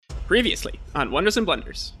Previously on Wonders and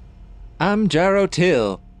Blunders. I'm Jaro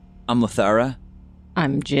Till. I'm Lothara.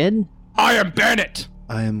 I'm Jid. I am Bennett.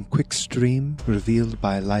 I am Quickstream, revealed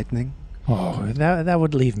by lightning. Oh, that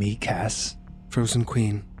would leave me, Cass. Frozen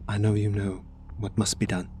Queen, I know you know what must be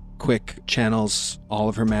done. Quick channels all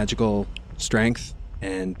of her magical strength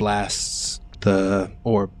and blasts the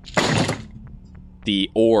orb.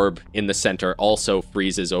 The orb in the center also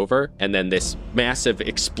freezes over, and then this massive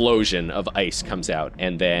explosion of ice comes out,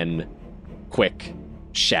 and then Quick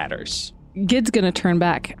shatters. Gid's gonna turn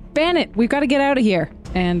back. Bennett, we've got to get out of here.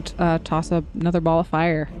 And toss another ball of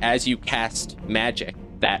fire. As you cast magic,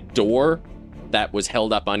 that door that was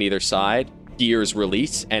held up on either side, gears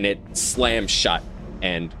release, and it slams shut.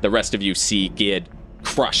 And the rest of you see Gid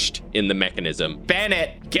crushed in the mechanism.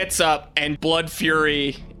 Bennett gets up and blood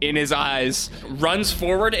fury in his eyes, runs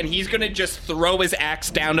forward, and he's gonna just throw his axe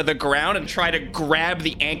down to the ground and try to grab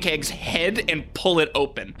the Ankeg's head and pull it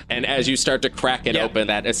open. And as you start to crack it open,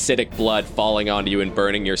 that acidic blood falling onto you and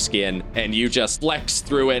burning your skin, and you just flex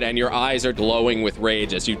through it, and your eyes are glowing with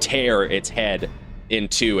rage as you tear its head in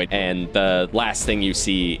two, and the last thing you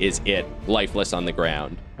see is it lifeless on the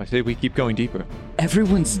ground. I say we keep going deeper.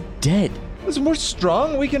 Everyone's dead. We're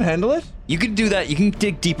strong. We can handle it. You can do that. You can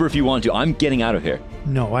dig deeper if you want to. I'm getting out of here.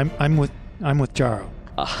 No, I'm with Jaro.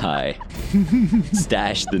 I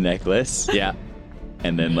stash the necklace. Yeah.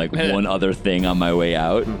 And then one other thing on my way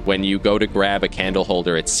out. When you go to grab a candle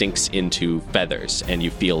holder, it sinks into feathers, and you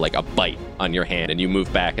feel like a bite on your hand, and you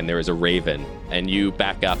move back, and there is a raven, and you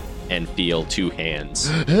back up and feel two hands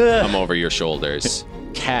come over your shoulders.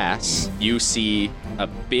 Cass, you see a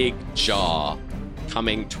big jaw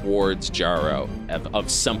coming towards Jaro of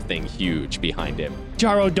something huge behind him.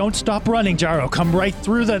 Jaro, don't stop running, Jaro. Come right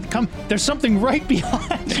through there's something right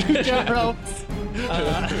behind you, Jaro.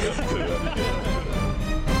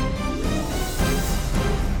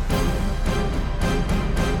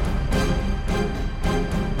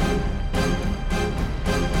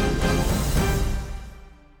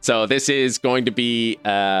 So this is going to be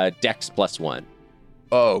Dex +1.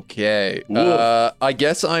 Okay. I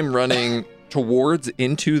guess I'm running towards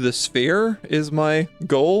into the sphere is my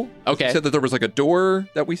goal. Okay. You said that there was a door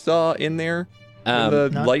that we saw in there.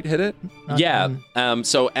 And the light hit it?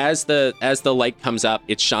 So as the light comes up,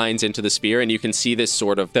 it shines into the sphere, and you can see this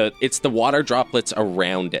sort of it's the water droplets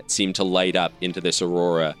around it seem to light up into this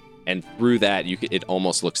aurora, and through that it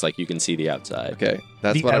almost looks like you can see the outside. Okay,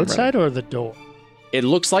 that's the what I'm outside or the door? It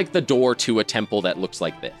looks like the door to a temple that looks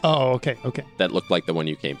like this. Oh, okay. That looked like the one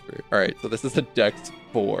you came through. All right, so this is a Dex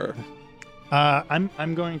 4.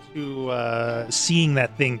 I'm going to seeing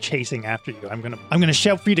that thing chasing after you. I'm gonna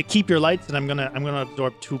shout for you to keep your lights, and I'm gonna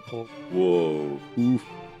absorb 2 pulls. Whoa. Oof.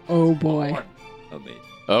 Oh boy. Amazing.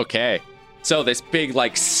 Okay. So this big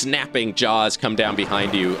snapping jaws come down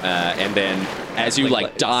behind you, and then as you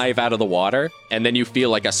dive out of the water, and then you feel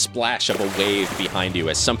like a splash of a wave behind you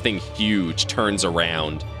as something huge turns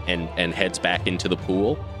around and heads back into the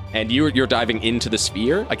pool. And you're diving into the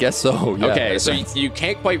sphere? I guess so, yeah. Okay, so you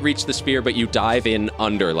can't quite reach the sphere, but you dive in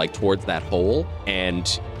under, towards that hole,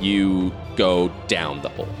 and you go down the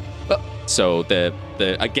hole. So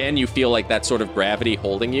again, you feel like that sort of gravity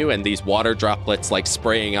holding you, and these water droplets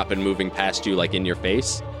spraying up and moving past you in your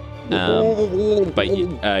face.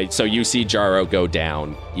 So you see Jaro go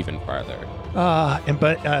down even farther.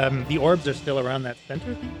 But the orbs are still around that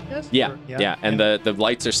center thing, I guess? Yeah. And the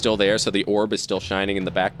lights are still there, so the orb is still shining in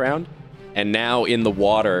the background. And now in the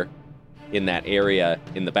water, in that area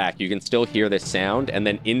in the back, you can still hear this sound, and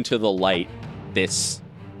then into the light, this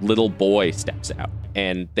little boy steps out.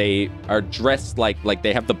 And they are dressed like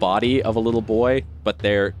they have the body of a little boy, but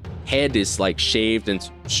their head is shaved and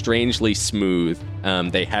strangely smooth.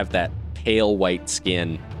 They have that pale white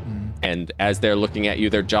skin. And as they're looking at you,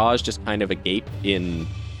 their jaws just kind of agape in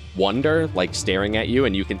wonder, staring at you,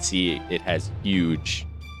 and you can see it has huge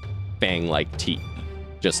fang-like teeth,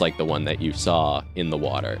 just like the one that you saw in the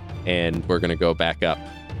water. And we're going to go back up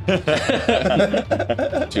to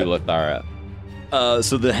Lothara.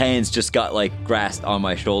 So the hands just got grasped on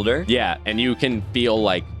my shoulder. Yeah, and you can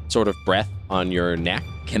feel sort of breath on your neck.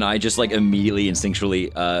 Can I just immediately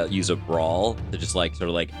instinctually use a brawl to just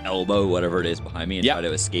elbow whatever it is behind me and try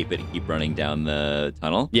to escape it and keep running down the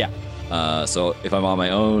tunnel? Yeah. So if I'm on my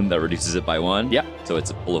own, that reduces it by 1. Yep. So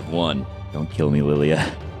it's a pull of 1. Don't kill me,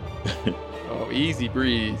 Lilia. Oh, easy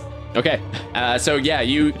breeze. Okay. So yeah,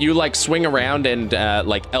 you swing around and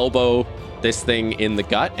elbow this thing in the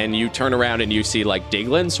gut, and you turn around and you see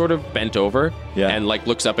Diglin sort of bent over and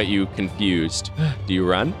looks up at you confused. Do you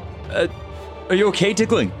run? Are you okay,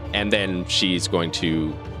 Tickling? And then she's going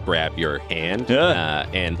to grab your hand,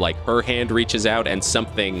 and her hand reaches out, and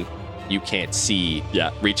something you can't see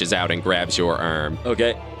Yeah. reaches out and grabs your arm.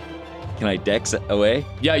 Okay. Can I dex away?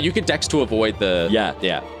 Yeah, you can dex to avoid the... Yeah.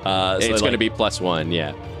 Yeah. So It's going to like- be +1,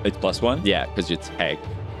 yeah. It's +1? Yeah, because it's hag.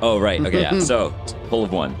 Oh, right. Okay, yeah. So, pull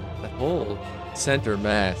of 1. The whole center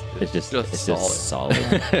mass It's just solid. solid.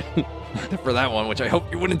 Except for that one, which I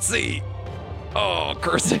hope you wouldn't see. Oh,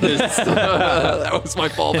 curses. That was my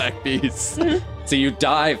fallback piece. So you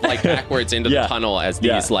dive like backwards into Yeah. the tunnel as these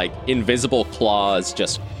Yeah. like invisible claws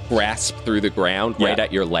just grasp through the ground right Yeah.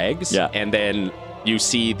 at your legs. Yeah. And then you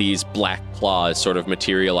see these black claws sort of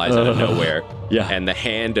materialize out of nowhere. Yeah. And the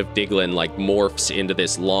hand of Diglin like morphs into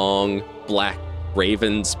this long black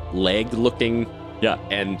raven's leg looking. Yeah.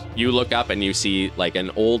 And you look up and you see like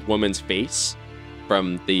an old woman's face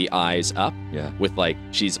from the eyes up. Yeah. With like,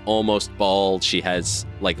 she's almost bald. She has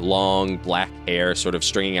like long black hair sort of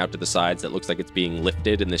stringing out to the sides that looks like it's being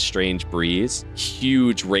lifted in this strange breeze.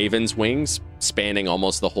 Huge raven's wings spanning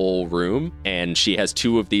almost the whole room. And she has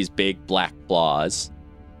 2 of these big black claws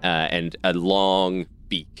and a long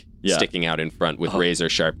beak Yeah. sticking out in front with razor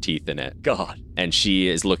sharp teeth in it. God. And she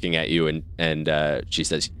is looking at you and she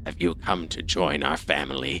says, "Have you come to join our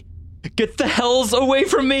family?" Get the hells away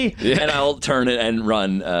from me! Yeah. And I'll turn it and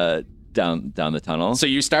run down the tunnel. So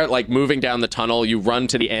you start like moving down the tunnel. You run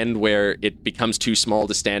to the end where it becomes too small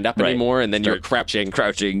to stand up Right. anymore, and then you're Start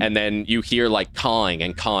crouching. and then you hear like cawing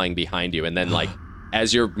behind you, and then like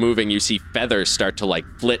as you're moving, you see feathers start to like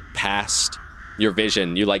flit past your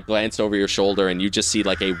vision. You like glance over your shoulder, and you just see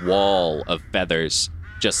like a wall of feathers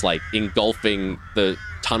just like engulfing the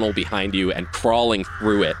tunnel behind you, and crawling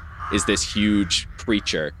through it is this huge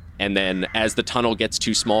creature. And then as the tunnel gets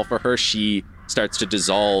too small for her, she starts to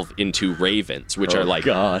dissolve into ravens, which are like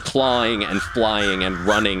God. clawing and flying and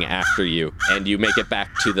running after you. And you make it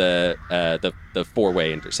back to the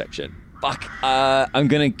 4-way intersection. Fuck. I'm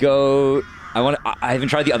gonna go. I haven't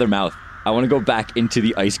tried the other mouth. I want to go back into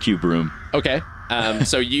the ice cube room. Okay.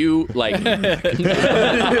 So you like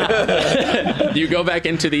you go back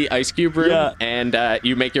into the ice cube room, Yeah. and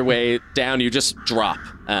you make your way down. You just drop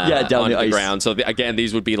Yeah, down onto the the ice. ground. So again,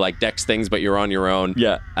 these would be like dex things, but you're on your own.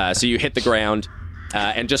 Yeah. So you hit the ground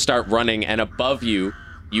and just start running, and above you,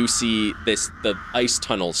 you see the ice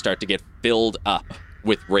tunnels start to get filled up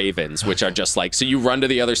with ravens, which are just like, so you run to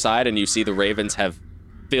the other side, and you see the ravens have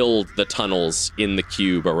filled the tunnels in the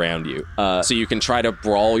cube around you. So you can try to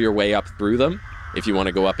brawl your way up through them if you want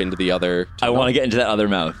to go up into the other I tunnel. want to get into that other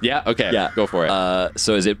mouth. Yeah, okay. Yeah, Go for it.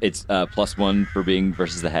 So is it's +1 for being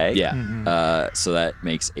versus the hag? Yeah. So that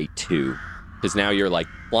makes a 2. Because now you're like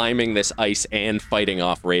climbing this ice and fighting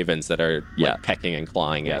off ravens that are Yeah. like pecking and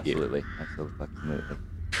clawing at you. Absolutely. Absolutely.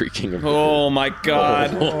 Creaking of Oh my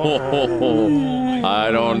god.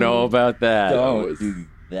 I don't know about that. Don't do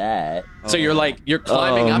that. So you're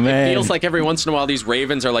climbing Oh, up. man. It feels like every once in a while these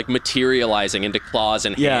ravens are like materializing into claws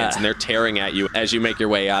and hands, Yeah. and they're tearing at you as you make your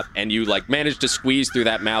way up, and you like manage to squeeze through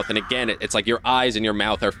that mouth, and again it's like your eyes and your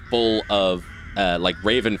mouth are full of like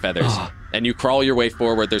raven feathers. And you crawl your way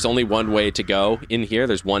forward. There's only one way to go in here.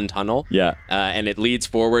 There's one tunnel. Yeah. And it leads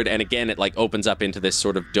forward, and again it like opens up into this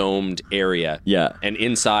sort of domed area. Yeah. And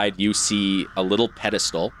inside you see a little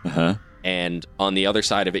pedestal. Uh-huh. And on the other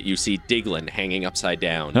side of it, you see Diglin hanging upside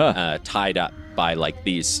down, Huh. tied up by like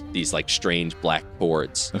these like strange black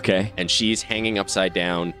cords. Okay. And she's hanging upside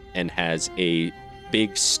down and has a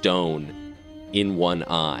big stone in one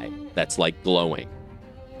eye that's like glowing.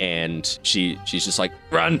 And she's just like,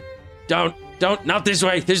 "Run, don't, not this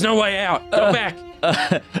way. There's no way out. Go back."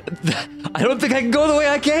 I don't think I can go the way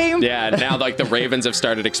I came. Yeah, now like the ravens have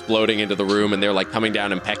started exploding into the room, and they're like coming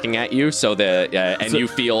down and pecking at you. So you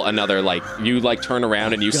feel another like you like turn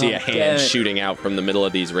around and you see a God damn hand it. shooting out from the middle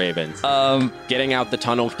of these ravens. Um. Getting out the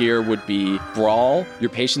tunnel here would be brawl. Your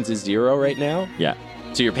patience is 0 right now. Yeah.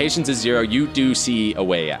 So your patience is 0. You do see a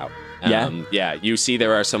way out. Yeah? Yeah. You see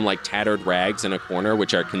there are some like tattered rags in a corner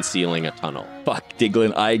which are concealing a tunnel. Fuck,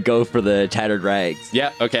 Diglin. I go for the tattered rags.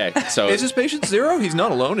 Yeah. Okay. So Is his patience 0? He's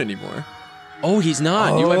not alone anymore. oh, he's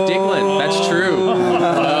not. You have Diglin. That's true.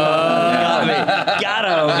 Got me.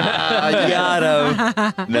 Got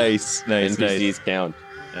him. Nice. NPCs count.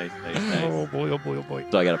 Nice. Oh boy, oh boy, oh boy.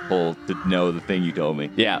 So I got to pull to know the thing you told me.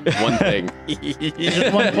 Yeah. One thing. It's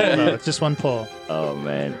just one pull, though. It's just one pull. Oh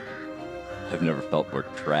man, I've never felt more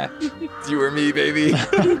trapped. It's you or me, baby.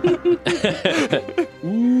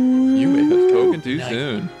 You may have spoken too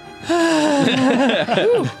soon.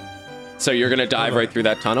 So you're gonna dive right through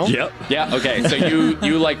that tunnel? Yep. Yeah. Okay. So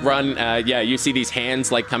you like run. You see these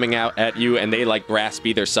hands like coming out at you, and they like grasp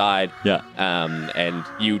either side. Yeah. And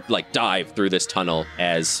you like dive through this tunnel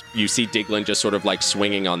as you see Diglin just sort of like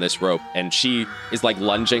swinging on this rope, and she is like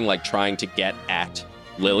lunging, like trying to get at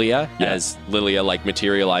Lilia as Lilia like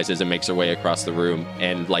materializes and makes her way across the room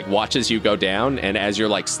and like watches you go down. And as you're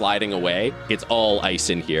like sliding away, it's all ice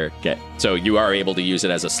in here. Okay. So you are able to use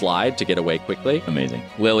it as a slide to get away quickly. Amazing.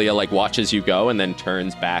 Lilia like watches you go and then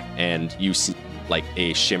turns back, and you see like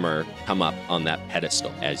a shimmer come up on that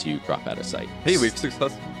pedestal as you drop out of sight. Hey, we've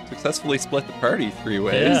successfully split the party 3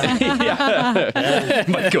 ways. Yeah.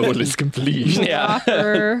 My goal is complete. Yeah.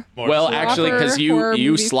 Proper. Well, actually, because horror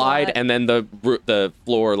you movie slide plot. and then the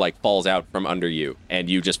floor like falls out from under you, and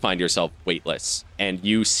you just find yourself weightless, and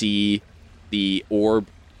you see the orb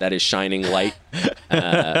that is shining light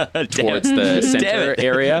towards the center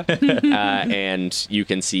area, and you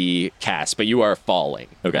can see Cass, but you are falling.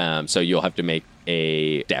 Okay. So you'll have to make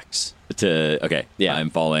a dex. Okay. Yeah. I'm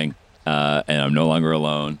falling, and I'm no longer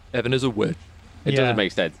alone. Evan is a witch. It Yeah. doesn't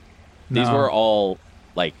make sense. These No. were all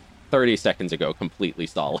like 30 seconds ago, completely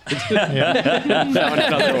solid. Yeah. Now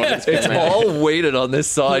another one is It's coming. all weighted on this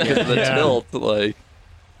side because of the Yeah. tilt. Like,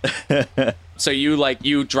 So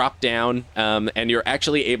you drop down, and you're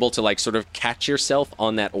actually able to like sort of catch yourself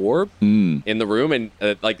on that orb in the room, and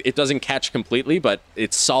like it doesn't catch completely, but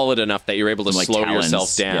it's solid enough that you're able to Some, like, slow talons,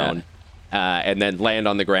 yourself down, and then land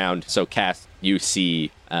on the ground. So Cass, you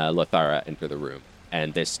see Lothara enter the room,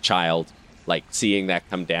 and this child, like seeing that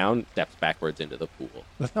come down, steps backwards into the pool.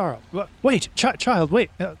 Lothara, wait, child,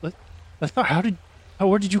 wait. Lothara,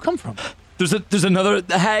 where did you come from? There's another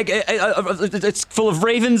hag. It's full of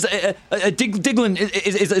ravens. Diglin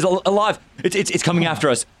is alive. It's coming after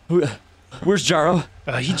us. Where's Jaro?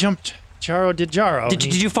 He jumped. Jaro did Jaro.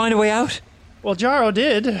 Did you find a way out? Well, Jaro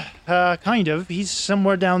did, kind of. He's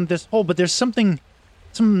somewhere down this hole, but there's some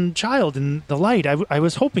child in the light. I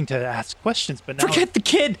was hoping to ask questions, but now... Forget the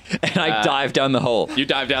kid. And I dive down the hole. You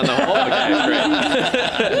dive down the hole. Okay,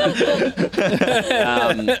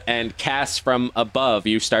 great. And Cass, from above,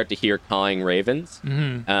 you start to hear cawing ravens,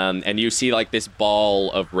 and you see like this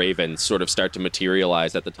ball of ravens sort of start to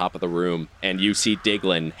materialize at the top of the room, and you see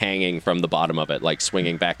Diglin hanging from the bottom of it, like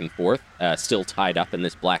swinging back and forth, still tied up in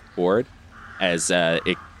this black cord, as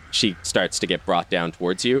she starts to get brought down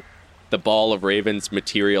towards you. The ball of ravens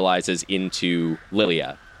materializes into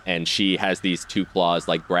Lilia, and she has these 2 claws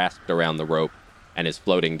like grasped around the rope and is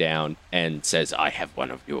floating down and says, "I have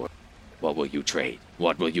one of yours. What will you trade?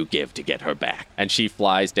 What will you give to get her back?" And she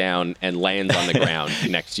flies down and lands on the ground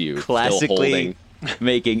next to you, still Classically holding.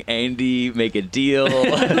 making Andy make a deal.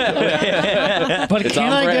 But It's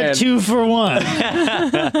can on I get brand. 2 for 1?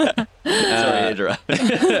 Sorry to interrupt.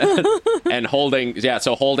 And holding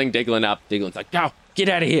Diglin up. Diglin's like, "Go, get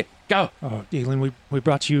out of here, go." Oh, Diglin, we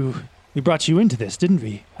brought you into this, didn't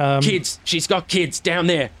we? Kids, she's got kids down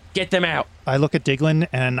there. Get them out. I look at Diglin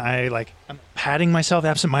and I'm patting myself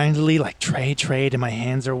absentmindedly, like trade, and my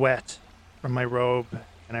hands are wet from my robe.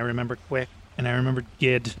 And I remember Quick, and I remember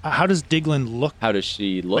Gid. How does Diglin look? How does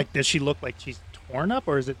she look? Like, does she look like she's torn up,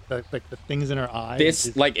 or is it like the things in her eyes?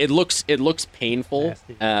 This like it looks painful,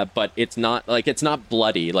 Nasty. but it's not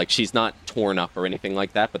bloody. Like she's not torn up or anything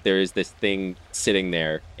like that. But there is this thing sitting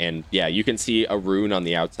there, and yeah, you can see a rune on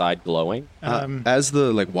the outside glowing. As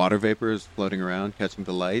the like water vapor is floating around, catching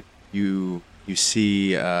the light, you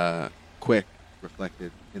see Quick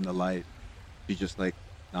reflected in the light. She just like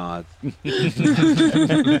nods.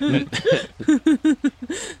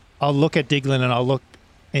 I'll look at Diglin and I'll look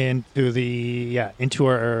into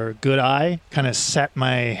her good eye, kind of set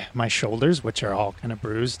my shoulders, which are all kind of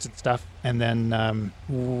bruised and stuff, and then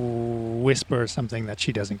whisper something that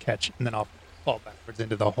she doesn't catch, and then I'll fall backwards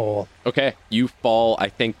into the hole. Okay, you fall. I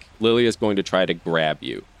think Lily is going to try to grab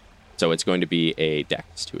you, so it's going to be a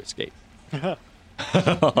dex to escape.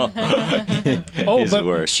 Oh, Is but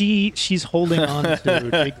worse. she's holding on to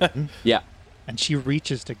Diglin, Yeah. and she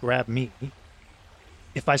reaches to grab me.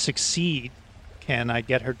 If I succeed, can I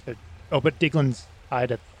get her to... Oh, but Diglin's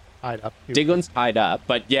tied up. Too. Diglin's tied up,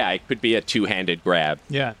 but yeah, it could be a two-handed grab.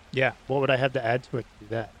 Yeah. What would I have to add to it to do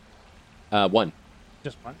that? 1.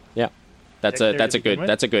 Just one? Yeah. That's Dexterity a to begin with?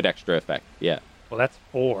 that's a good extra effect. Yeah. Well, that's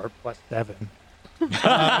 4 plus 7.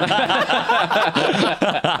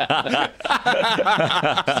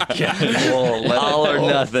 All or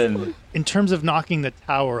nothing. In terms of knocking the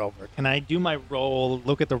tower over, can I do my roll,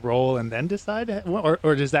 look at the roll, and then decide?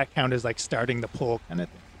 Or does that count as like starting the pull kind of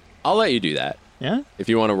thing? I'll let you do that. Yeah? If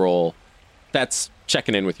you want to roll, that's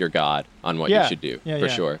checking in with your god on what you should do, for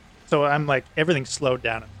sure. So I'm like, everything's slowed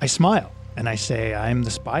down. I smile and I say, I'm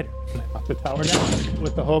the spider. And I knock the tower down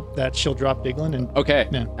with the hope that she'll drop Diglin and... Okay.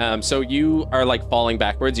 Yeah. So you are like falling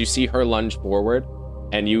backwards. You see her lunge forward,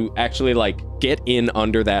 and you actually like get in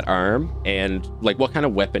under that arm. And like, what kind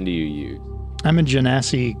of weapon do you use? I'm a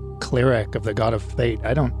Genasi cleric of the god of fate.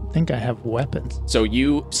 I don't think I have weapons. So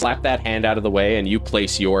you slap that hand out of the way and you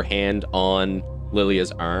place your hand on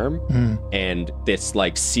Lilia's arm, and this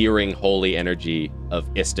like searing holy energy of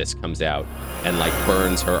Istis comes out and like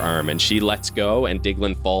burns her arm, and she lets go, and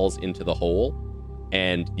Diglin falls into the hole,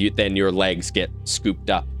 and then your legs get scooped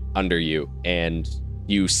up under you, and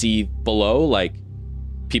you see below like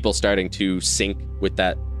people starting to sink with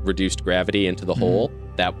that reduced gravity into the hole,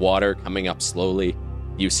 that water coming up slowly.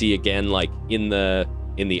 You see again, like in the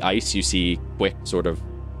ice, you see Quick sort of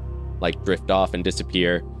like drift off and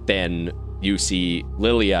disappear. Then you see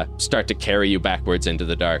Lilia start to carry you backwards into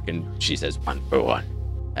the dark, and she says, 1 for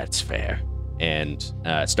 1, that's fair, and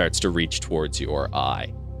starts to reach towards your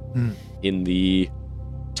eye. In the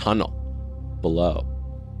tunnel below,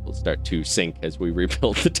 we'll start to sink as we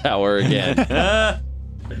rebuild the tower again.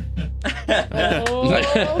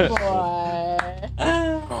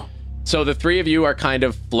 So the three of you are kind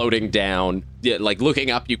of floating down, like looking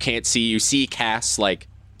up. You can't see. You see Cass like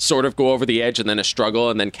sort of go over the edge, and then a struggle,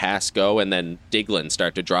 and then Cass go, and then Diglin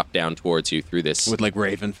start to drop down towards you through this. With like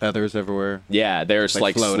raven feathers everywhere. Yeah, they're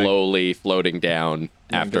like floating. slowly floating down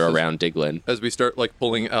after around Diglin. As we start like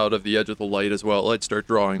pulling out of the edge of the light as well, I'd start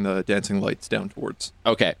drawing the dancing lights down towards.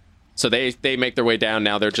 Okay. So they make their way down.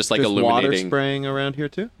 Now they're just like There's water illuminating. spraying around here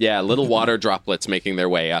too? Yeah, little water droplets making their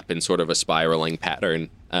way up in sort of a spiraling pattern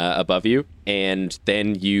above you. And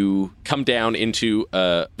then you come down into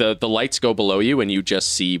the lights go below you, and you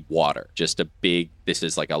just see water. Just a big, this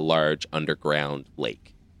is like a large underground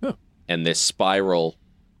lake. Oh. And this spiral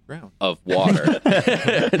of water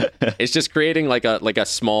it's just creating like a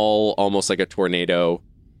small, almost like a tornado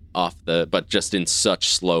but just in such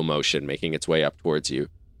slow motion, making its way up towards you.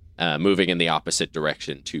 Moving in the opposite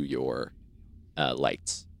direction to your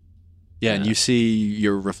lights. Yeah, and you see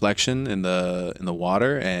your reflection in the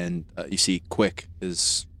water, and you see Quick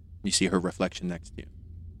you see her reflection next to you.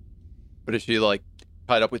 But is she like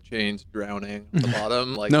tied up with chains, drowning at the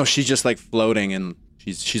bottom? Like No, she's just like floating, and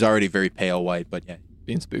she's already very pale white, but yeah.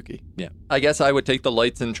 being spooky. Yeah. I guess I would take the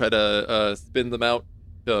lights and try to spin them out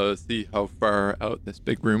to see how far out this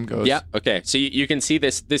big room goes. Yeah. Okay. So you can see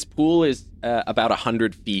this pool is about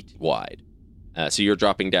 100 feet wide. So you're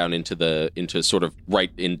dropping down into sort of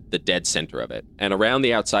right in the dead center of it. And around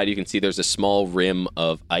the outside, you can see there's a small rim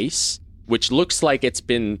of ice, which looks like it's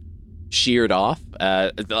been sheared off.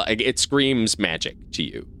 It screams magic to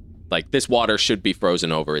you. Like, this water should be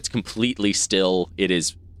frozen over. It's completely still. It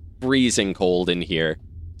is freezing cold in here.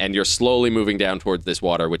 And you're slowly moving down towards this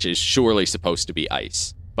water, which is surely supposed to be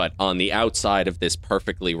ice. But on the outside of this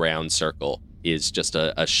perfectly round circle is just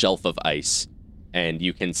a shelf of ice. And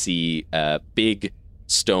you can see big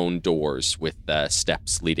stone doors with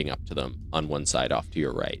steps leading up to them on one side off to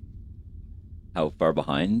your right. How far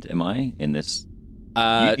behind am I in this?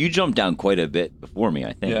 You jumped down quite a bit before me,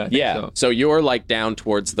 I think. Yeah. I think Yeah. So you're like down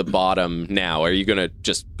towards the bottom now. Are you going to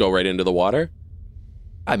just go right into the water?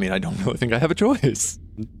 I mean, I don't really think I have a choice.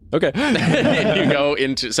 Okay. You go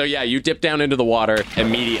into, so yeah, you dip down into the water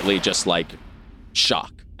immediately, just like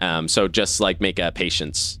shock. So just like make a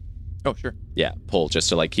patience. Oh, sure. Yeah, pull just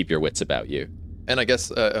to like keep your wits about you. And I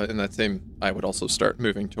guess in that same, I would also start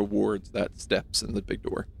moving towards that steps in the big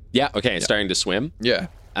door. Yeah. Okay. Starting to swim. Yeah.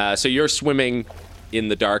 So you're swimming in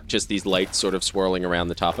the dark, just these lights sort of swirling around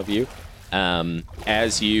the top of you.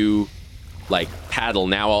 As you like paddle,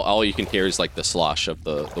 now all you can hear is like the slosh of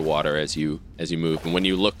the water as you move. And when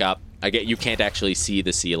you look up, you can't actually see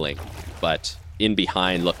the ceiling, but in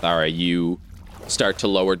behind Lothara, you start to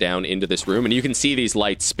lower down into this room, and you can see these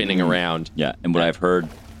lights spinning around. Yeah, and what I've heard,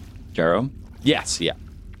 Jaro? Yes, yeah.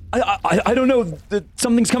 I don't know.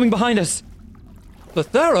 Something's coming behind us.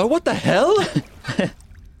 Lothara, what the hell?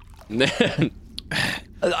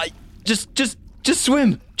 Just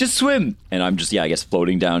swim. Just swim. And I'm just, I guess,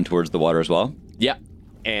 floating down towards the water as well. Yeah.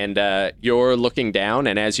 And you're looking down,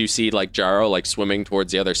 and as you see like Jaro like swimming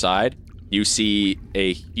towards the other side, you see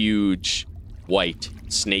a huge white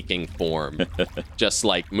snaking form just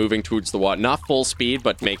like moving towards the water, not full speed,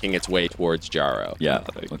 but making its way towards Jaro. Yeah.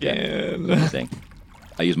 Okay. Amazing.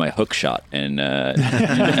 I use my hook shot and but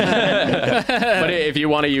if you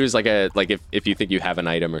want to use if you think you have an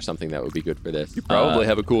item or something that would be good for this, You probably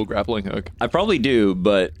have a cool grappling hook. I probably do,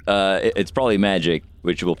 but it's probably magic,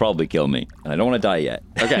 which will probably kill me. And I don't want to die yet.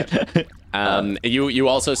 Okay. You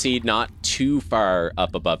also see not too far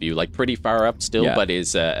up above you, like pretty far up still, Yeah. but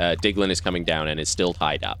Diglin is coming down and is still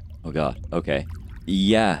tied up. Oh god. Okay.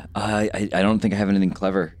 Yeah. I don't think I have anything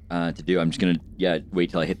clever to do. I'm just gonna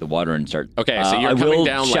wait till I hit the water and start. Okay, so you're I coming will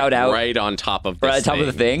down shout out right on top of this right on top thing. of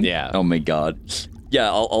the thing. Yeah. Oh my god. Yeah.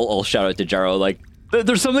 I'll shout out to Jaro like,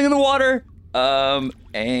 there's something in the water.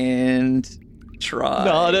 And try.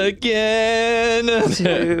 Not again.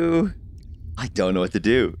 To... I don't know what to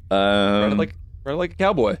do. Run like a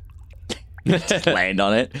cowboy. Just land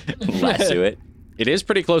on it, lasso it. It is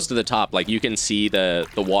pretty close to the top. Like you can see the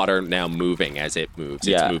water now moving as it moves.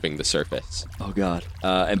 Yeah. It's moving the surface. Oh god.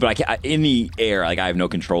 But I can't, in the air, like I have no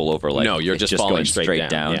control over. Like No, you're it's just falling going straight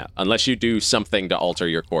down. Yeah. Unless you do something to alter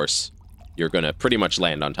your course, you're gonna pretty much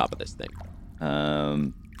land on top of this thing.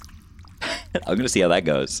 I'm gonna see how that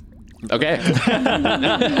goes. Okay.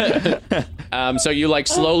 So you like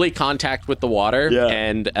slowly contact with the water, Yeah.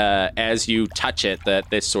 and as you touch it,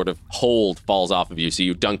 this sort of hold falls off of you. So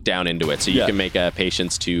you dunk down into it. So you Yeah. can make a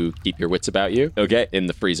patience to keep your wits about you. Okay. In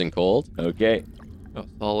the freezing cold. Okay. Oh,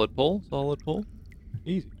 solid pull.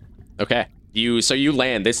 Easy. Okay. You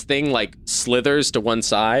land. This thing like slithers to one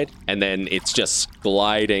side, and then it's just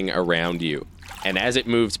gliding around you. And as it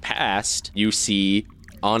moves past, you see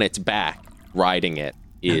on its back, riding it,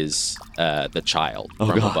 is the child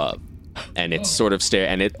from above, and it's sort of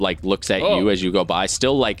and it like looks at you as you go by,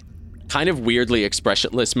 still like kind of weirdly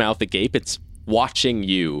expressionless, mouth agape. It's watching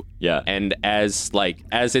you, and as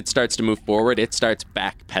it starts to move forward, it starts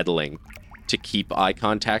backpedaling to keep eye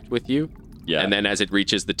contact with you, and then as it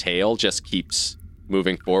reaches the tail, just keeps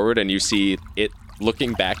moving forward, and you see it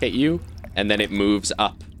looking back at you, and then it moves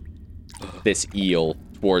up this eel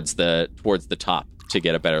towards the top to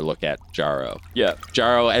get a better look at Jaro. Yeah.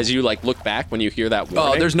 Jaro, as you like look back when you hear that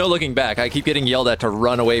warning. Oh, there's no looking back. I keep getting yelled at to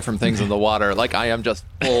run away from things in the water. Like I am just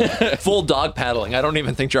full dog paddling. I don't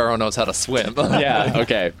even think Jaro knows how to swim. Yeah,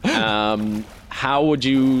 okay. How would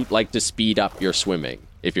you like to speed up your swimming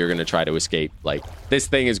if you're going to try to escape? Like, this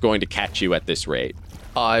thing is going to catch you at this rate.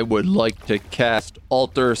 I would like to cast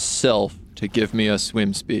Alter Self to give me a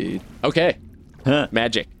swim speed. Okay.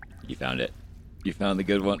 Magic. You found it. You found the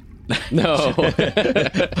good one. No.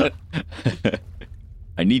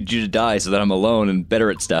 I need you to die so that I'm alone and better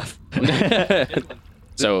at stuff.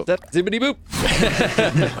 So, Zippity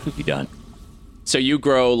boop. You done? So you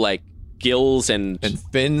grow like gills and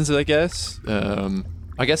fins, I guess.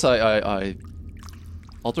 I guess I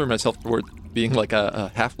alter myself toward being like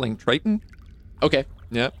a halfling triton. Okay.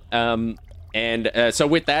 Yeah. So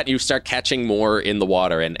with that, you start catching more in the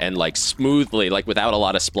water and like smoothly, like without a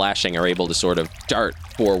lot of splashing, are able to sort of dart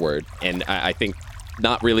forward. And I think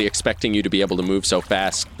not really expecting you to be able to move so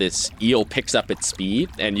fast, this eel picks up its speed,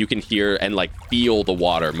 and you can hear and like feel the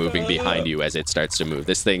water moving behind you as it starts to move.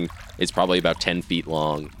 This thing is probably about 10 feet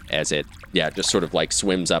long as it, just sort of like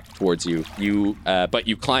swims up towards you. But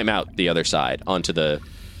you climb out the other side onto the,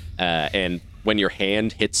 and when your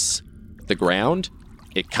hand hits the ground,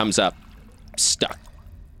 it comes up stuck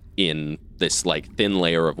in this like thin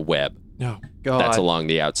layer of web that's along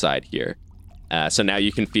the outside here. So now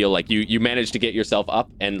you can feel like you managed to get yourself up,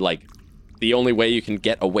 and like the only way you can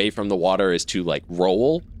get away from the water is to like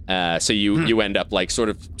roll. So you end up like sort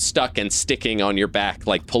of stuck and sticking on your back,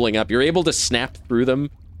 like pulling up. You're able to snap through them,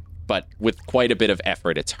 but with quite a bit of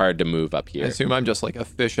effort. It's hard to move up here. I assume I'm just like a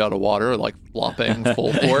fish out of water, like flopping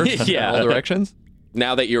full force in all directions.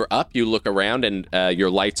 Now that you're up, you look around, and your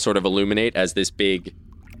lights sort of illuminate as this big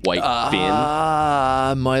white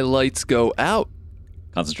fin. My lights go out.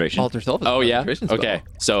 Concentration. Alter Self. Oh yeah. Concentration Okay.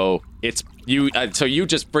 spell. So it's you. So you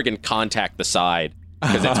just friggin' contact the side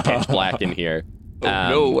because it's pitch black in here,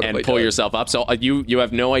 no, what have and I pull done? yourself up. So you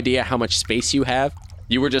have no idea how much space you have.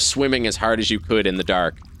 You were just swimming as hard as you could in the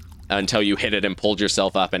dark until you hit it and pulled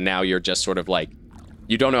yourself up, and now you're just sort of like,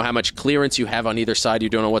 you don't know how much clearance you have on either side. You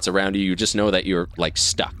don't know what's around you. You just know that you're like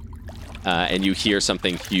stuck, and you hear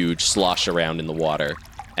something huge slosh around in the water.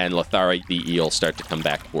 And Lothara the eel start to come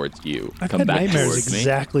back towards you. I've Come had back nightmares towards me.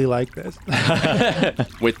 exactly like this.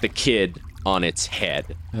 with the kid on its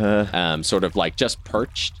head, sort of like just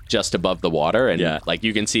perched just above the water, and like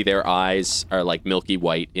you can see their eyes are like milky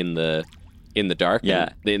white in the dark.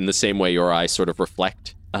 Yeah. and in the same way your eyes sort of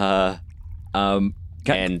reflect. Can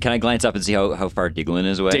I glance up and see how far Diglin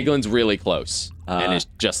is away? Diglin's really close, and it's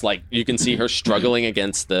just like you can see her struggling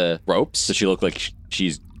against the ropes. Does she look like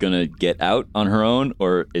she's gonna get out on her own,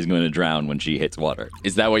 or is going to drown when she hits water?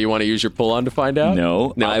 Is that what you want to use your pull on to find out?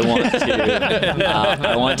 No. I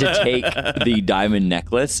want to take the diamond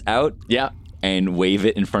necklace out. Yeah. And wave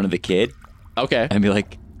it in front of the kid. Okay. And be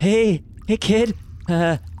like, hey kid,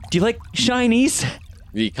 do you like shinies?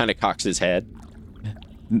 He kind of cocks his head.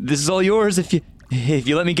 This is all yours if you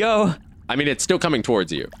let me go. I mean, it's still coming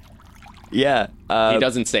towards you. Yeah. He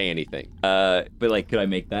doesn't say anything. But like, could I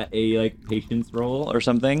make that a like patience roll or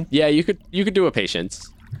something? Yeah, you could do a patience.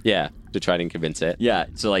 Yeah, to try to convince it. Yeah.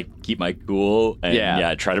 So like, keep my cool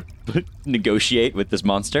and try to negotiate with this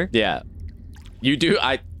monster. Yeah. You do.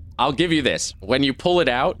 I'll give you this. When you pull it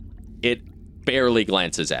out, it barely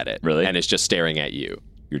glances at it. Really? And it's just staring at you.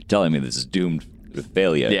 You're telling me this is doomed to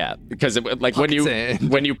failure. Yeah, because like when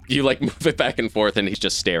you like move it back and forth and he's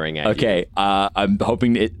just staring at you. Okay, I'm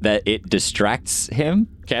hoping that it distracts him.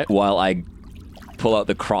 Okay. While I pull out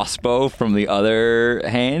the crossbow from the other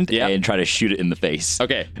hand Yeah. and try to shoot it in the face.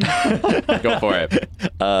 Okay. Go for it.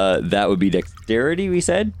 That would be dexterity, we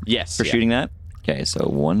said? Yes. For yeah. shooting that? Okay, so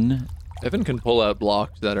 1. Evan can pull out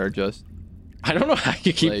blocks that are just I don't know how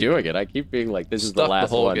you keep Like, doing it. I keep being like, this is the stuck last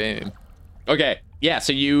the whole one. game. Okay. Yeah,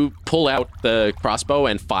 so you pull out the crossbow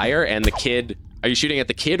and fire, and the kid... Are you shooting at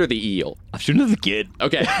the kid or the eel? I'm shooting at the kid.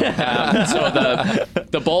 Okay. So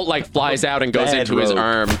the bolt like flies out and goes Bad into his rogue.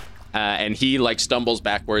 arm, and he like stumbles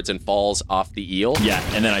backwards and falls off the eel. Yeah,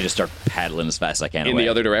 and then I just start paddling as fast as I can In away. the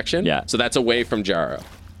other direction? Yeah. So that's away from Jaro.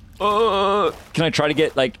 Can I try to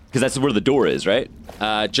get, like... Because that's where the door is, right?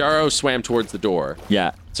 Jaro swam towards the door,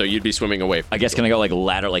 Yeah. so you'd be swimming away from I guess can I go, like,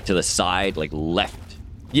 ladder, like, to the side, like, left?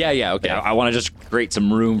 Yeah, okay. I want to just create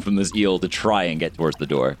some room from this eel to try and get towards the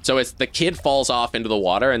door. So it's the kid falls off into the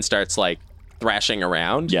water and starts like thrashing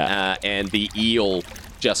around. Yeah. And the eel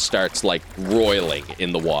just starts like roiling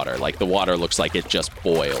in the water. Like the water looks like it just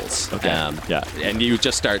boils. Okay. Yeah. And you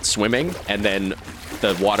just start swimming, and then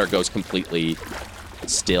the water goes completely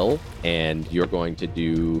still, and you're going to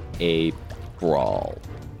do a brawl.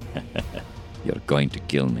 You're going to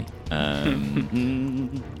kill me.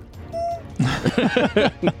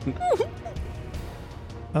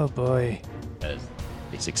 Oh boy. A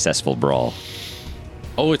successful brawl.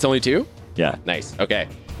 Oh, it's only 2? Yeah. Nice. Okay.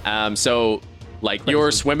 So like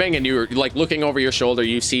you're swimming and you're like looking over your shoulder,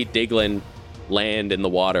 you see Diglin land in the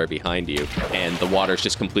water behind you, and the water's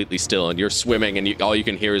just completely still, and you're swimming, and all you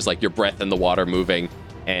can hear is like your breath in the water moving,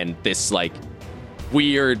 and this like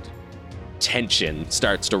weird tension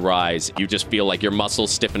starts to rise. You just feel like your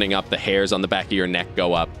muscles stiffening up, the hairs on the back of your neck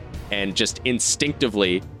go up, and just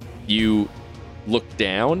instinctively you look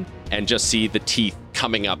down and just see the teeth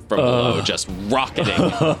coming up from below, just rocketing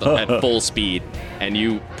at full speed. And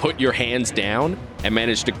you put your hands down and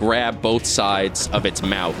manage to grab both sides of its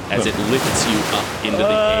mouth as it lifts you up into the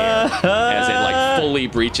air, as it like fully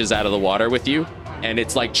breaches out of the water with you. And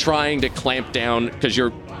it's like trying to clamp down because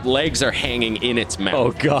your legs are hanging in its mouth.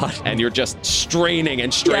 Oh, God. And you're just straining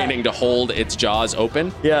and straining to hold its jaws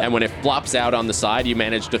open. Yeah. And when it flops out on the side, you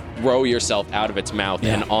manage to throw yourself out of its mouth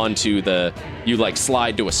and onto you like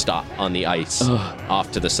slide to a stop on the ice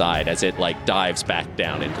off to the side as it like dives back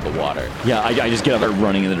down into the water. Yeah, I just get up and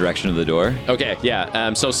running in the direction of the door. Okay,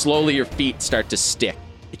 yeah. So slowly your feet start to stick.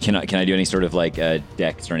 Can I do any sort of like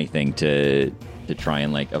dex or anything to try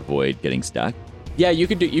and like avoid getting stuck? Yeah, you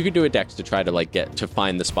could do a dex to try to like get to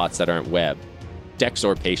find the spots that aren't webbed. Dex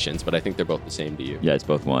or patience, but I think they're both the same to you. Yeah, it's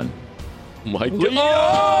both 1. My God.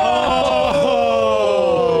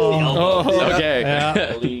 Okay.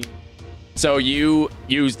 Yeah. So you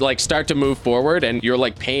like start to move forward, and you're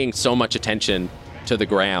like paying so much attention to the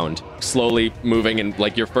ground, slowly moving, and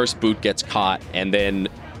like your first boot gets caught, and then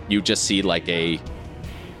you just see like a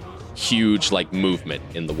huge like movement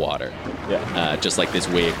in the water. Yeah. Just like this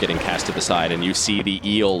wave getting cast to the side, and you see the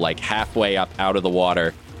eel like halfway up out of the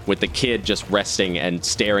water with the kid just resting and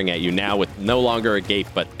staring at you now with no longer a gape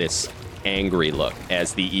but this angry look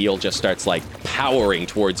as the eel just starts like powering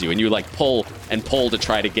towards you, and you like pull to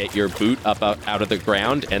try to get your boot up out of the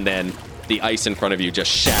ground, and then the ice in front of you just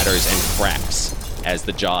shatters and cracks as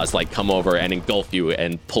the jaws like come over and engulf you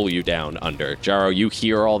and pull you down under. Jaro, you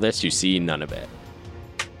hear all this, you see none of it.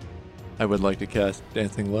 I would like to cast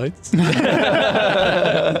Dancing Lights.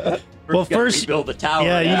 Well, first, build the tower.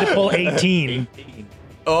 yeah, you need to pull 18.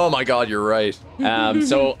 Oh my God, you're right.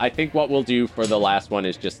 So I think what we'll do for the last one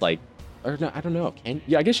is just like, or no, I don't know.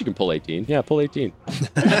 Yeah, I guess you can pull 18. Yeah, pull 18.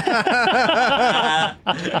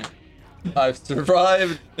 I've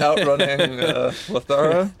survived outrunning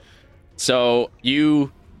Lathara. So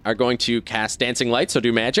you are going to cast Dancing Light, so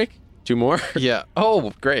do magic. 2 more. Yeah.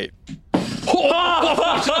 Oh, great.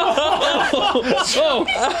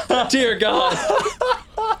 Oh, dear God.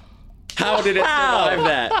 How did it survive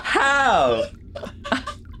that? How?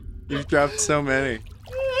 You've dropped so many.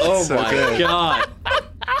 Oh So my good. God.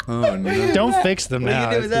 Oh no. Don't fix them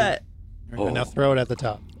now. do with that? Now throw it at the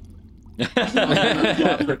top.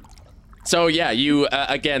 So yeah, you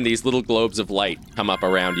again, these little globes of light come up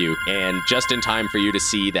around you, and just in time for you to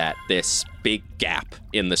see that this big gap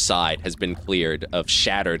in the side has been cleared of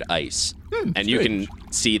shattered ice. And you can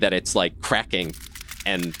see that it's like cracking,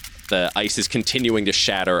 and the ice is continuing to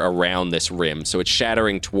shatter around this rim, so it's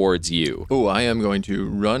shattering towards you. Oh, I am going to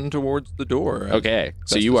run towards the door. Okay,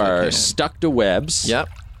 so Best you as I are can. stuck to webs. Yep.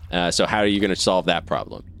 So how are you going to solve that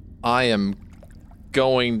problem? I am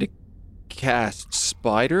going to cast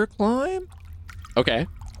Spider Climb. Okay.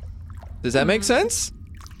 Does that make sense?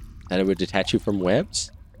 And it would detach you from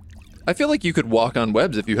webs? I feel like you could walk on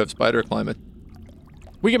webs if you have Spider Climb.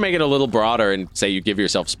 We can make it a little broader and say you give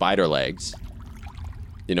yourself spider legs.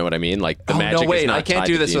 You know what I mean? Like the magic no, wait, is not I can't tied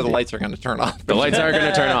do to this or the D&D. lights are going to turn off. The lights are going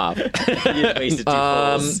to turn off. You wasted 2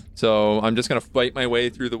 pulls. So I'm just going to fight my way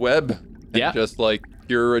through the web. And Yeah. just like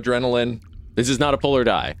pure adrenaline. This is not a pull or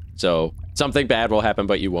die. So something bad will happen,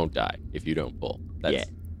 but you won't die if you don't pull. That's,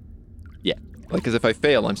 yeah. Like, because if I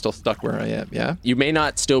fail, I'm still stuck where I am, yeah? You may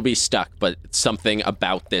not still be stuck, but something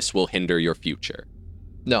about this will hinder your future.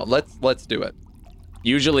 No, let's do it.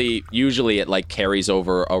 Usually it like carries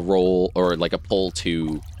over a roll or like a pull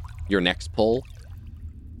to your next pull.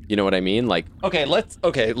 You know what I mean? Like, Okay,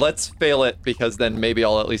 let's fail it because then maybe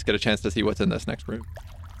I'll at least get a chance to see what's in this next room.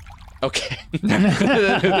 okay.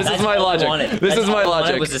 This is my logic. This is my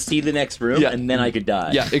logic. Was to see the next room, Yeah. and then I could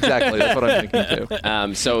die. Yeah, exactly. That's what I'm thinking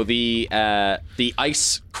too. So the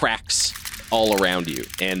ice cracks all around you,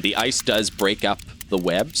 and the ice does break up the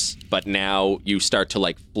webs, but now you start to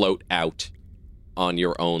like float out on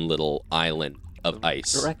your own little island of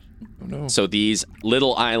ice. Correct. Oh no. So these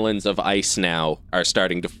little islands of ice now are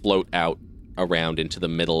starting to float out around into the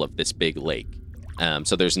middle of this big lake.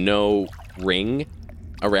 So there's no ring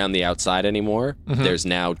around the outside anymore. There's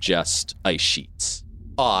now just ice sheets.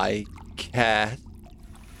 I cast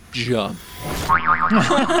jump,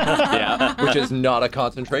 Yeah, which is not a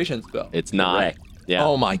concentration spell. it's not. Correct. Yeah.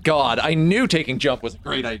 Oh my god, I knew taking jump was a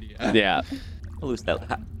great idea. Yeah. I'll loose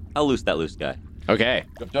that loose guy. Okay.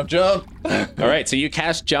 Jump. All right, so you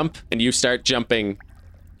cast jump and you start jumping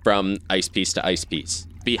from ice piece to ice piece.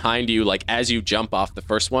 Behind you, like as you jump off the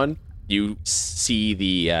first one, you see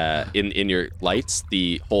the in your lights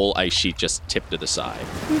the whole ice sheet just tip to the side,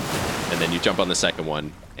 and then you jump on the second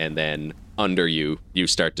one, and then under you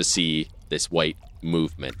start to see this white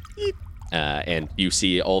movement, and you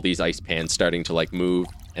see all these ice pans starting to like move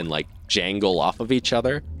and like jangle off of each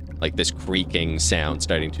other, like this creaking sound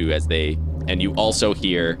starting to and you also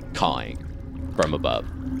hear cawing from above.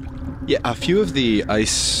 Yeah, a few of the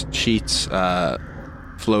ice sheets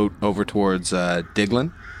float over towards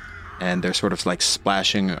Diglin, and they're sort of like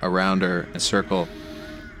splashing around her in a circle.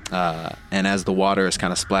 And as the water is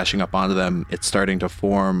kind of splashing up onto them, it's starting to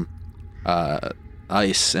form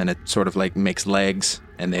ice, and it sort of like makes legs,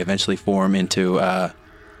 and they eventually form into a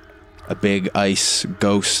big ice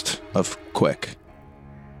ghost of Quick.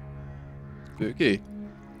 Spooky.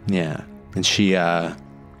 Yeah, and she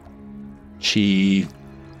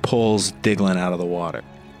pulls Diglin out of the water.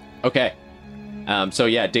 Okay. So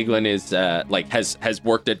yeah, Diglin is like has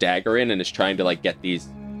worked a dagger in and is trying to like get these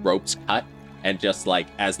ropes cut, and just like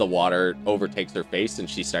as the water overtakes her face and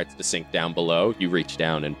she starts to sink down below, you reach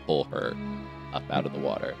down and pull her up out of the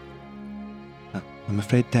water. I'm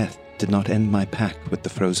afraid death did not end my pact with the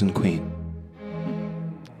Frozen Queen.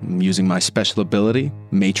 I'm using my special ability,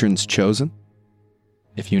 Matron's Chosen.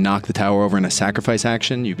 If you knock the tower over in a sacrifice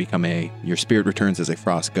action, you become your spirit returns as a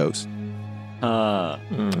frost ghost.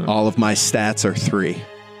 All of my stats are 3.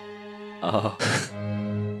 Oh.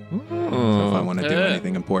 So if I want to do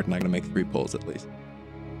anything important, I'm going to make 3 pulls at least.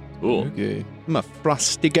 Cool. Okay. I'm a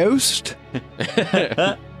frosty ghost.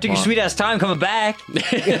 Took your sweet ass time coming back.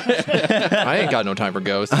 I ain't got no time for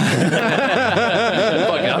ghosts. Fuck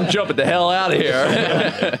it, I'm jumping the hell out of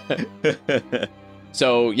here.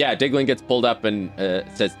 So yeah, Diglin gets pulled up and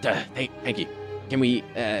says, "Thank you. Can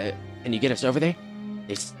you get us over there?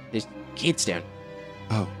 There's kids down."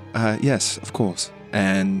 Oh, yes, of course.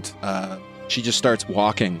 And she just starts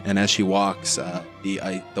walking, and as she walks,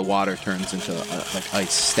 the water turns into like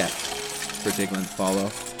ice steps for Diglin to follow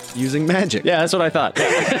using magic. Yeah, that's what I thought.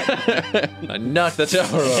 I knocked the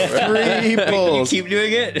tower over. 3 You pulls. keep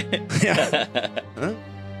doing it. Huh?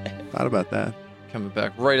 Thought about that. Coming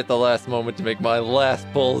back right at the last moment to make my last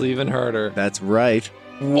pulls even harder. That's right.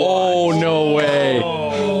 Oh, no way.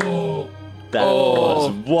 That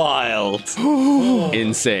was wild.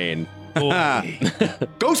 Insane.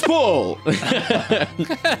 Ghost pull.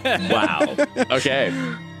 Wow. Okay.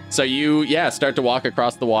 So you, start to walk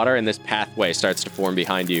across the water, and this pathway starts to form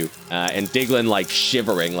behind you. And Diglin, like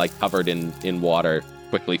shivering, like covered in water,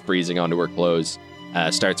 quickly freezing onto her clothes,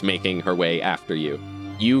 starts making her way after you.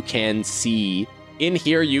 You can see, in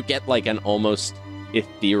here, you get like an almost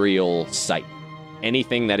ethereal sight.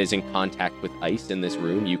 Anything that is in contact with ice in this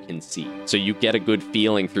room, you can see. So you get a good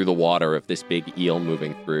feeling through the water of this big eel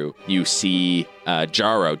moving through. You see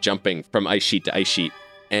Jaro jumping from ice sheet to ice sheet.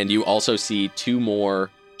 And you also see 2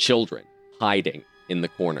 more children hiding in the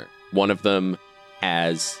corner. One of them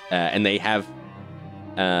has, and they have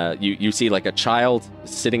you see like a child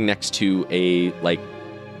sitting next to a like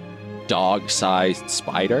dog-sized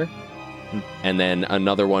spider, and then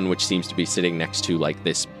another one which seems to be sitting next to like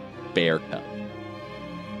this bear cub.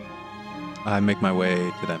 I make my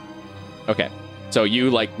way to them. Okay. So you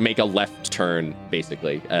like make a left turn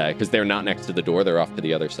basically, because they're not next to the door; they're off to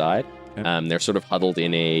the other side. Okay. They're sort of huddled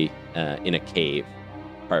in a cave,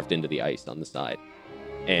 carved into the ice on the side.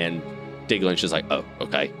 And Diglin's just like, "Oh,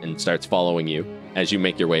 okay," and starts following you as you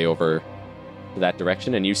make your way over to that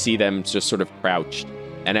direction. And you see them just sort of crouched.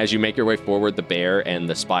 And as you make your way forward, the bear and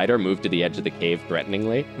the spider move to the edge of the cave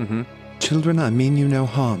threateningly. Mm-hmm. Children, I mean you no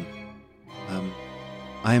harm.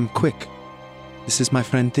 I am quick. This is my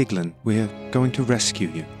friend Diglin. We are going to rescue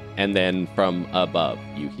you. And then from above,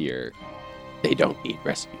 you hear, "They don't need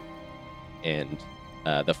rescue." And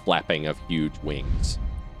the flapping of huge wings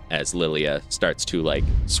as Lilia starts to like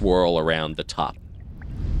swirl around the top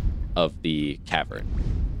of the cavern.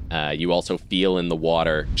 You also feel in the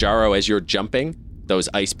water, Jaro, as you're jumping, those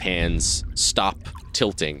ice pans stop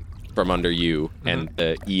tilting from under you, and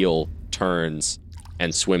the eel turns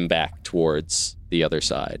and swim back towards the other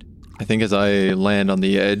side. I think as I land on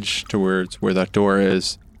the edge towards where that door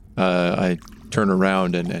is, I turn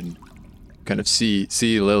around and kind of see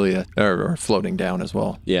Lilia or floating down as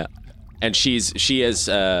well. Yeah. And she's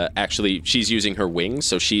using her wings,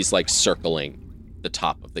 so she's like circling the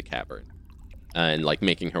top of the cavern and like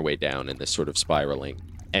making her way down in this sort of spiraling.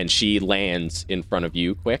 And she lands in front of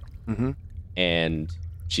you quick. Mm-hmm. And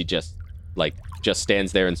she just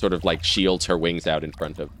stands there and sort of like shields her wings out in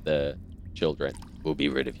front of the children. "We'll be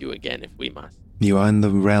rid of you again if we must." You are in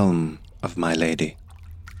the realm of my lady,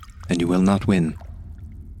 and you will not win.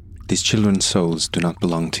 These children's souls do not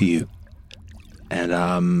belong to you.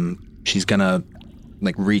 And she's gonna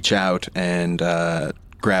like reach out and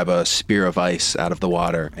grab a spear of ice out of the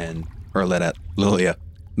water and hurl it at Lilia.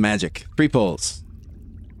 Magic. 3 pulls.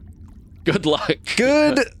 Good luck.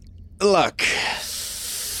 Good luck.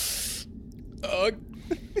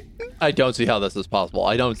 I don't see how this is possible.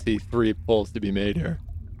 I don't see 3 pulls to be made here.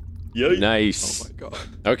 Nice. Oh my god.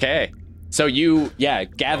 Okay. So you,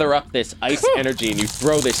 gather up this ice energy and you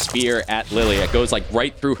throw this spear at Lilia. It goes like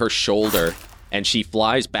right through her shoulder and she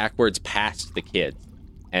flies backwards past the kids.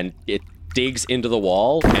 And it digs into the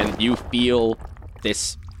wall and you feel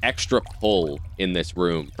this extra pull in this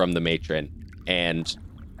room from the matron. And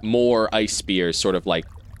more ice spears sort of like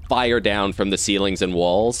fire down from the ceilings and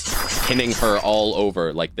walls, pinning her all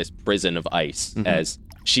over like this prison of ice. As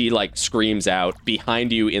she like screams out.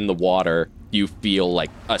 Behind you in the water, you feel like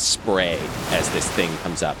a spray as this thing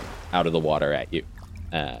comes up out of the water at you.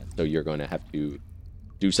 So you're going to have to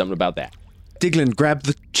do something about that. Diglin, grab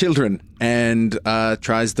the children and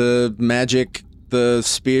tries to magic the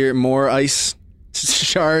spear, more ice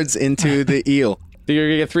shards into the eel. So you're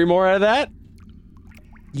going to get 3 more out of that?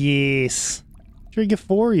 Yes. Sure, you get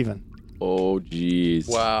 4 even. Oh, jeez.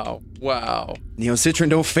 Wow. Neo Citron,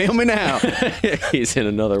 don't fail me now. He's in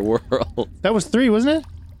another world. That was 3, wasn't it?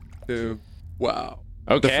 2. Wow.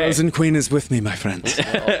 Okay. The Frozen Queen is with me, my friends.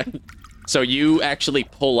 So you actually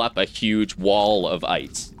pull up a huge wall of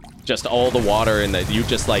ice. Just all the water and you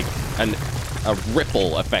just like a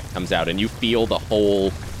ripple effect comes out and you feel the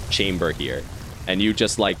whole chamber here. And you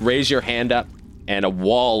just like raise your hand up and a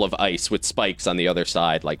wall of ice with spikes on the other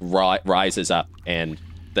side like rises up and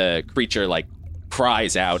the creature like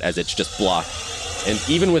cries out as it's just blocked. And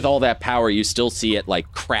even with all that power, you still see it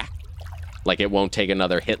like crack. Like it won't take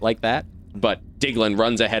another hit like that. But Diglin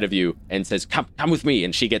runs ahead of you and says, come with me.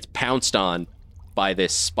 And she gets pounced on by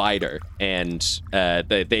this spider. And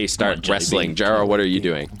they start wrestling. Jaro, what are you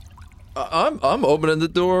doing? I'm opening the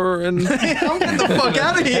door and I'm getting the fuck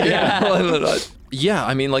out of here. Yeah,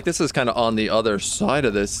 I mean, like this is kind of on the other side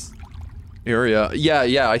of this area.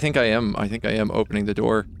 Yeah, I think I am opening the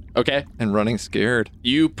door. Okay. And running scared.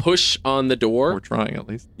 You push on the door. We're trying at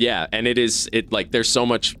least. Yeah, and there's so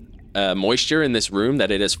much moisture in this room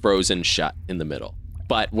that it is frozen shut in the middle.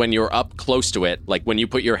 But when you're up close to it, like when you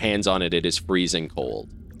put your hands on it, it is freezing cold.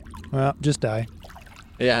 Well, just die.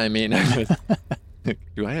 Yeah, I mean,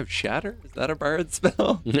 do I have shatter? Is that a bard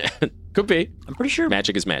spell? Could be. I'm pretty sure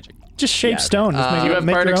Magic is magic. Just shape stone. Just You have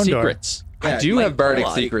make bardic your own secrets. I do have bardic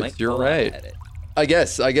Might secrets. You're fall right. at it. I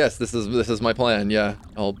guess this is my plan. Yeah,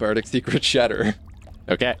 I'll bardic secret shatter.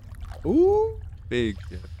 Okay. Ooh, big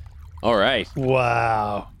shit. All right. Door.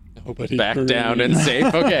 Wow. Back down and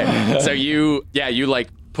safe. Okay. So you like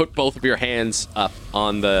put both of your hands up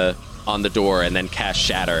on the door and then cast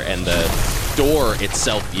shatter, and the door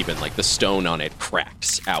itself, even like the stone on it,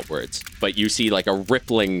 cracks outwards. But you see like a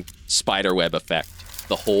rippling spiderweb effect.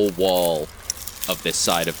 The whole wall of this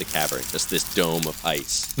side of the cavern, just this dome of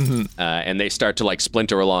ice. And they start to like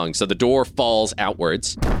splinter along. So the door falls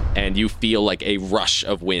outwards, and you feel like a rush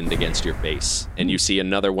of wind against your face. And you see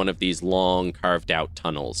another one of these long carved out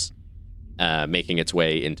tunnels making its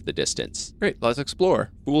way into the distance. Great, let's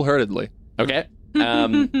explore. Foolhardily. Okay.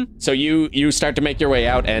 So you start to make your way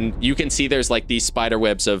out, and you can see there's like these spider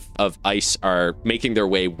webs of ice are making their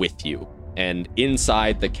way with you. And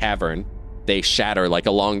inside the cavern, they shatter like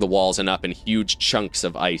along the walls and up, and huge chunks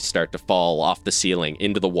of ice start to fall off the ceiling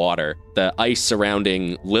into the water. The ice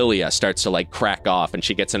surrounding Lilia starts to like crack off, and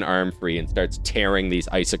she gets an arm free and starts tearing these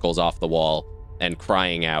icicles off the wall and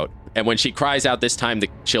crying out. And when she cries out this time, the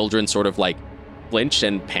children sort of like flinch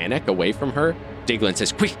and panic away from her. Diglin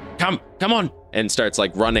says, "Quick, come on," and starts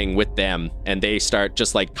like running with them, and they start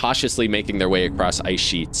just like cautiously making their way across ice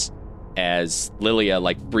sheets as Lilia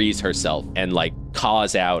like frees herself and like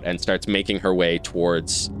caws out and starts making her way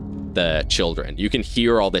towards the children. You can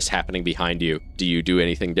hear all this happening behind you. Do you do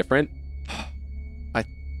anything different? I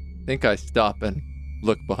think I stop and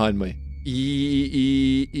look behind me.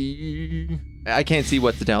 I can't see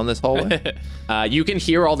what's down this hallway. You can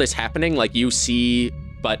hear all this happening, like you see,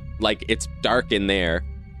 but like it's dark in there.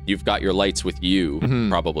 You've got your lights with you,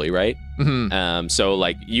 probably, right? So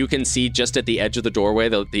like you can see just at the edge of the doorway,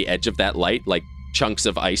 the edge of that light, like chunks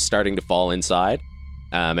of ice starting to fall inside.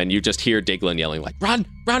 And you just hear Diglin yelling like, "Run,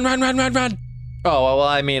 run, run, run, run, run." Oh, well,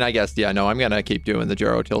 I mean, I guess, yeah, no, I'm going to keep doing the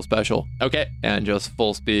Gyrotil special. Okay. And just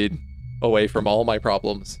full speed away from all my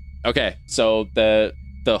problems. Okay, so the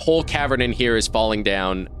whole cavern in here is falling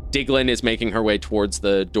down. Diglin is making her way towards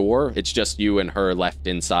the door. It's just you and her left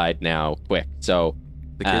inside now, quick. So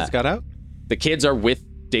The kids got out? the kids are with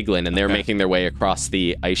Diglin, and they're making their way across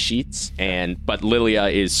the ice sheets, but Lilia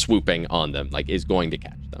is swooping on them, like is going to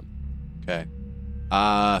catch them. Okay.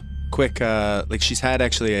 Quick, like she's had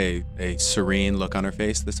actually a serene look on her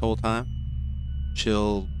face this whole time.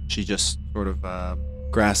 She just sort of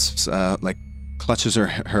grasps, like clutches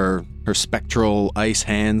her spectral ice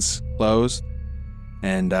hands closed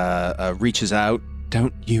and reaches out.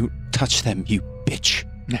 "Don't you touch them, you bitch."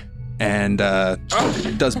 And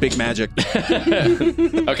does big magic.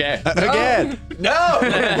 Okay. Again. No!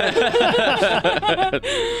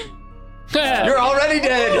 You're already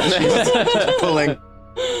dead! pulling,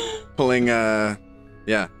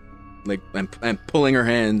 like, and pulling her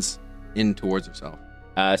hands in towards herself.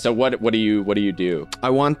 So what do you do? I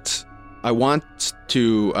want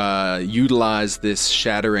to utilize this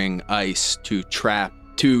shattering ice to trap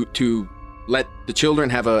to let the children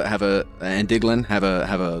have and Diglin have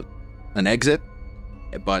an exit,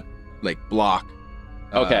 but like block.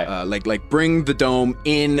 Okay. Like bring the dome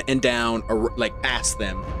in and down, or like past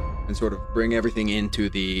them, and sort of bring everything into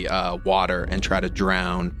the water and try to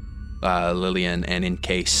drown Lillian and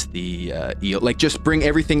encase the eel. Like just bring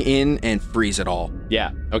everything in and freeze it all.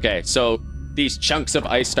 Yeah. Okay. So these chunks of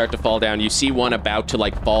ice start to fall down. You see one about to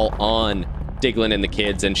like fall on Diglin and the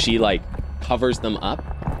kids, and she like covers them up,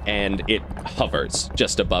 and it hovers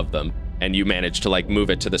just above them. And you manage to like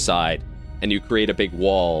move it to the side, and you create a big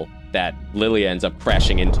wall that Lilia ends up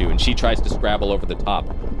crashing into, and she tries to scrabble over the top,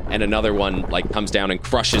 and another one like comes down and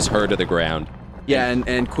crushes her to the ground. Yeah,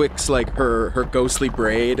 and Quick's like her ghostly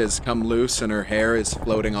braid has come loose, and her hair is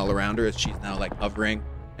floating all around her as she's now like hovering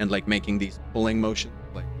and like making these pulling motions,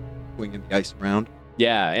 like swinging the ice around.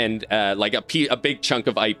 Yeah, and like a big chunk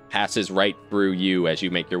of ice passes right through you as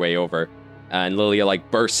you make your way over, and Lilia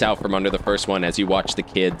like bursts out from under the first one as you watch the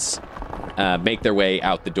kids make their way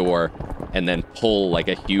out the door and then pull like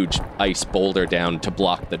a huge ice boulder down to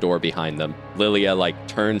block the door behind them. Lilia like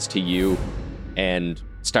turns to you and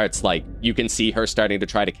starts like, you can see her starting to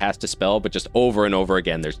try to cast a spell, but just over and over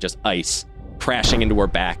again, there's just ice crashing into her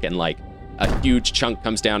back, and like a huge chunk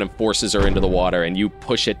comes down and forces her into the water, and you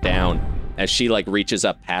push it down as she like reaches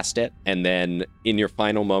up past it. And then in your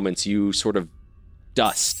final moments, you sort of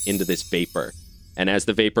dust into this vapor. And as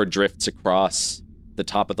the vapor drifts across the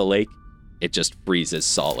top of the lake, it just freezes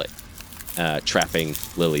solid, trapping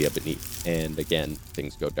Lilia beneath. And again,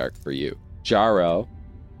 things go dark for you. Jaro,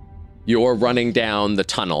 you're running down the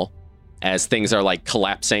tunnel as things are like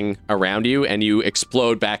collapsing around you, and you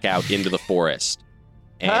explode back out into the forest.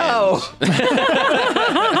 And,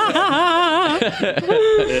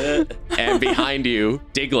 and behind you,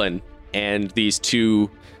 Diglin and these two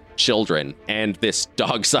children and this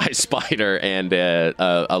dog-sized spider and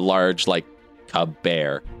a large like cub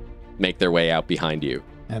bear make their way out behind you.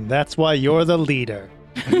 And that's why you're the leader.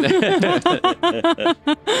 It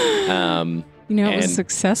was a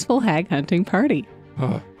successful hag hunting party.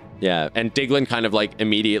 Yeah, and Diglin kind of like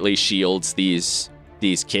immediately shields these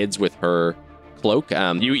kids with her cloak.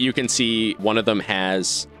 You can see one of them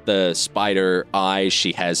has the spider eyes.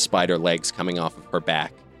 She has spider legs coming off of her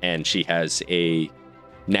back, and she has a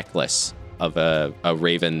necklace of a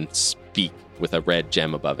raven's beak with a red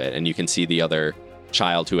gem above it. And you can see the other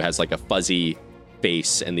child who has like a fuzzy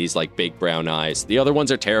face and these like big brown eyes. The other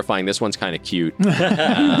ones are terrifying. This one's kind of cute,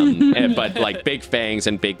 but like big fangs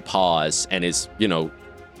and big paws, and is, you know,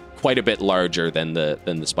 quite a bit larger than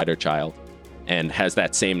the spider child, and has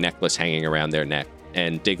that same necklace hanging around their neck.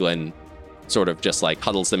 And Diglin sort of just like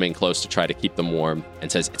huddles them in close to try to keep them warm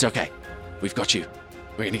and says, "It's okay. We've got you.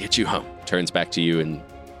 We're going to get you home." Turns back to you and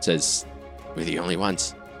says, "We're the only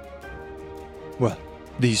ones." Well,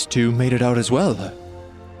 these two made it out as well.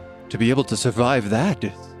 To be able to survive that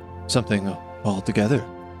is something altogether.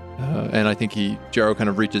 And I think Jaro kind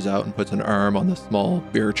of reaches out and puts an arm on the small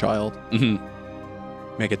bear child.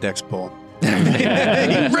 Mm-hmm. Make a dex pull.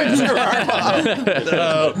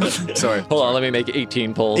 Sorry. Hold on, let me make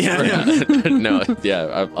 18 pulls. No,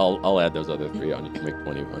 yeah, I'll add those other 3 on. You can make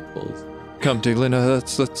 21 pulls. Come, Diglin,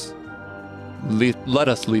 let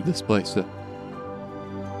us leave this place.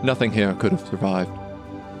 Nothing here could have survived.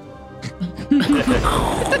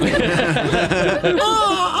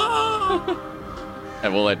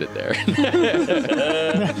 And we'll end it there.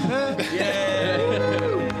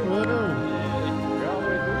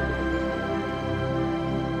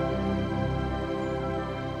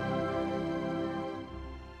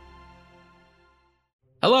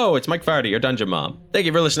 Hello, it's Mike Farty, your Dungeon Mom. Thank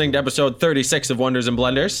you for listening to episode 36 of Wonders and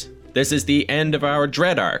Blunders. This is the end of our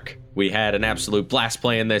Dread arc. We had an absolute blast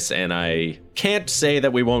playing this, and I can't say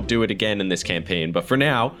that we won't do it again in this campaign, but for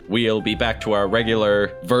now, we'll be back to our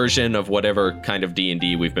regular version of whatever kind of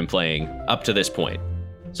D&D we've been playing up to this point.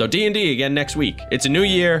 So D&D again next week. It's a new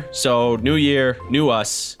year, so new year, new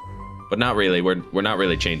us, but not really. We're not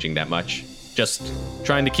really changing that much. Just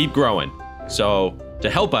trying to keep growing. So to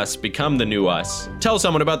help us become the new us, tell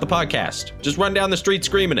someone about the podcast. Just run down the street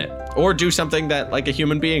screaming it. Or do something that like a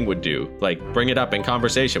human being would do. Like bring it up in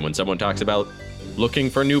conversation when someone talks about looking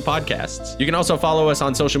for new podcasts. You can also follow us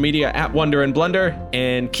on social media at Wonder and Blunder,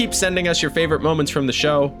 and keep sending us your favorite moments from the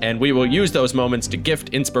show, and we will use those moments to gift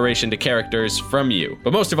inspiration to characters from you.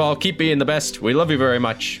 But most of all, keep being the best. We love you very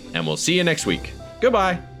much, and we'll see you next week.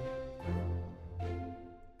 Goodbye.